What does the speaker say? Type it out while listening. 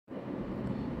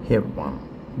Hey everyone,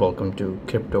 welcome to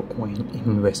Crypto Coin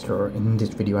Investor. In this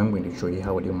video I'm going to show you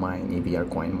how to mine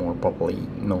EVR coin, more properly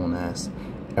known as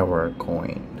Evrmore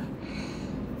coin.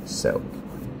 So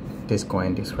this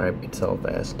coin describes itself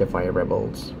as DeFi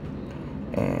Rebels,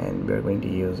 and we're going to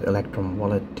use Electrum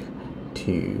wallet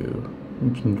to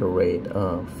generate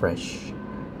a fresh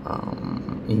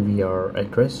EVR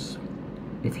address.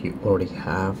 If you already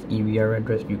have EVR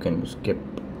address, you can skip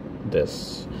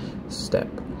this step.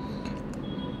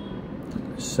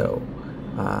 So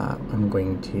I'm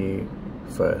going to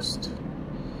first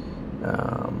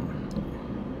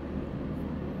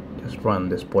just run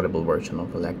this portable version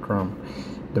of Electrum.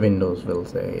 The Windows will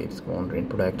say it's won't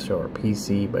protect your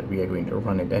PC, but we are going to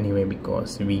run it anyway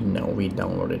because we know we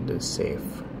downloaded this safe.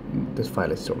 This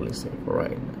file is totally safe.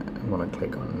 Alright, I'm gonna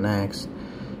click on next,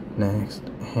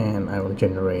 and I will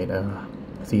generate a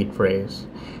seed phrase.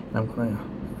 I'm gonna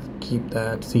keep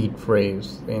that seed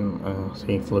phrase in a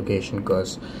safe location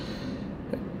because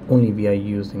only via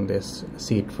using this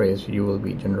seed phrase you will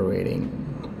be generating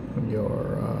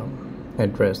your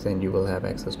address, and you will have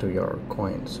access to your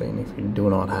coins. And if you do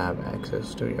not have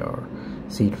access to your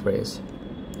seed phrase,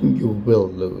 you will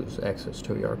lose access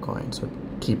to your coins. So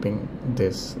keeping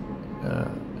this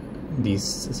these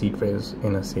seed phrases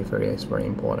in a safe area is very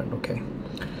important. Okay,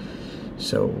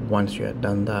 so once you have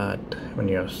done that, when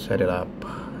you have set it up,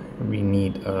 we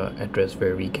need an address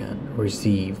where we can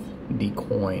receive the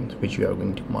coins which we are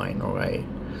going to mine. Alright,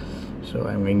 so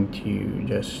I'm going to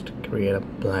just create a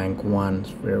blank one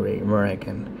where I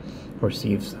can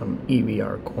receive some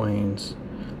EVR coins.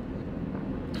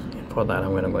 And for that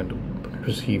I'm going to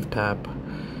receive tap,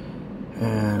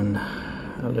 and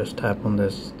I'll just tap on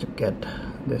this to get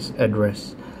this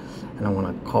address, and I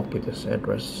want to copy this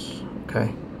address.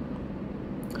 Okay,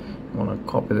 I want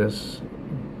to copy this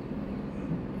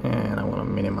and I want to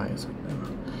minimize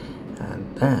it,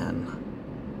 and then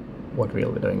what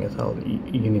we'll be doing is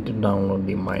you need to download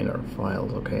the miner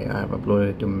files. Okay, I have uploaded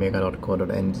it to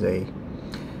mega.co.nz,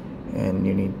 and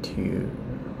you need to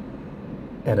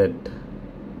edit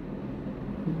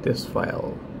this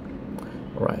file.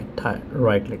 Right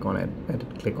click on it,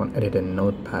 click on edit in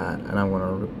notepad, and I'm going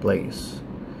to replace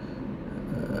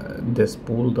this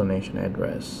pool donation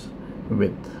address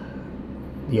with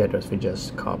the address we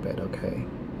just copied. Okay,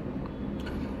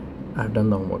 I've done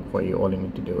the homework for you. All you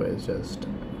need to do is just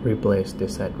replace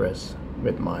this address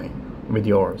with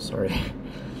yours, sorry,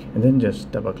 and then just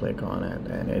double click on it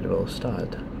and it will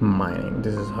start mining.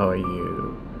 This is how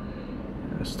you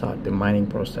start the mining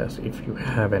process. If you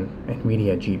have an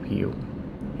Nvidia GPU,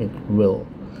 it will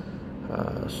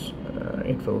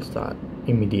start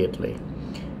immediately.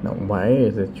 Now, why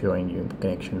is it showing you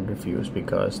connection refused?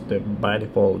 Because by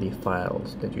default the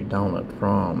files that you download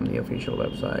from the official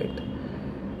website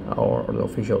or the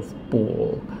official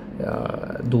pool,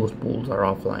 those pools are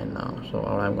offline now. So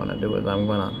all I'm gonna do is I'm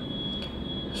gonna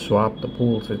swap the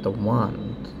pools with the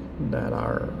ones that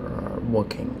are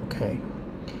working. Okay,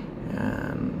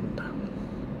 and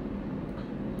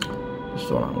that's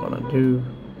what I'm gonna do.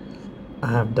 I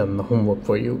have done the homework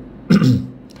for you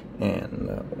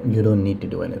and you don't need to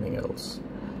do anything else.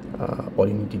 All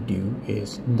you need to do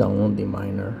is download the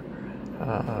miner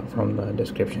from the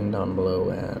description down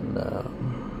below, and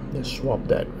just swap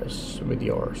the address with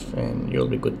yours and you'll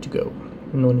be good to go.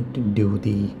 No need to do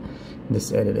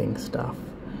this editing stuff.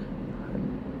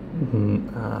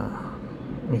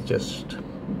 It's just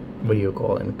what you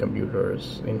call in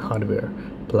computers, in hardware,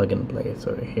 plug and play.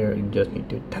 So here you just need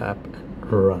to tap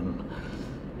and run.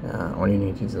 All you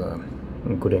need is a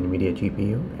good Nvidia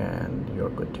GPU and you're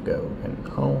good to go. And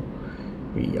now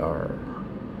we are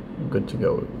good to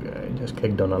go. Just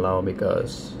click on allow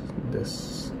because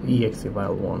this exe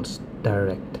file wants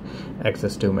direct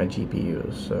access to my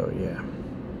GPU. So yeah,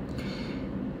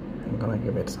 I'm gonna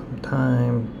give it some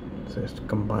time just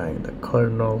combine the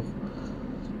kernel,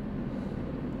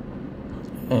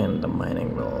 and the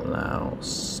mining will now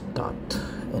start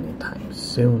anytime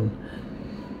soon.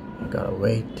 You gotta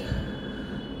wait.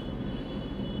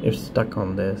 If stuck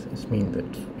on this, it means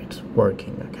that it's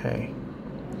working. Okay,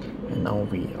 and now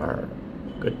we are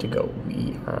good to go.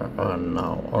 We are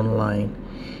now online,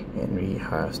 and we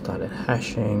have started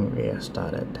hashing. We have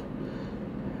started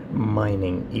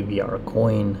mining EVR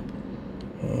coin,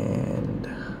 and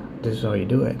this is how you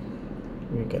do it.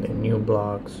 You're getting new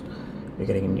blocks, you're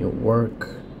getting new work,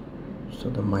 so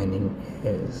the mining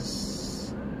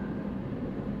is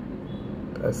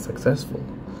successful.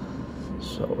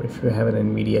 So if you have an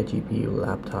Nvidia GPU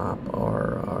laptop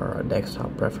or a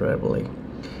desktop preferably,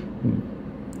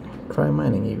 try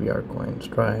mining EVR coins,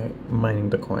 try mining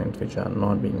the coins which are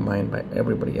not being mined by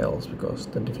everybody else, because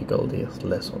the difficulty is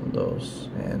less on those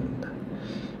and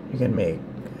you can make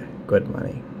good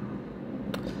money.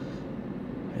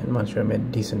 And once you have made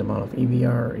a decent amount of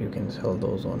EVR, you can sell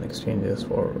those on exchanges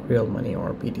for real money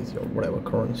or BTC or whatever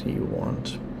currency you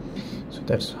want. So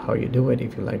that's how you do it.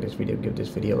 If you like this video, give this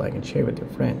video a like and share with your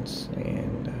friends,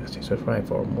 and stay subscribed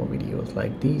for more videos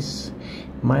like these.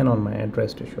 Mine on my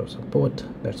address to show support.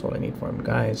 That's all I need from you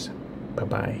guys. Bye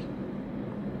bye.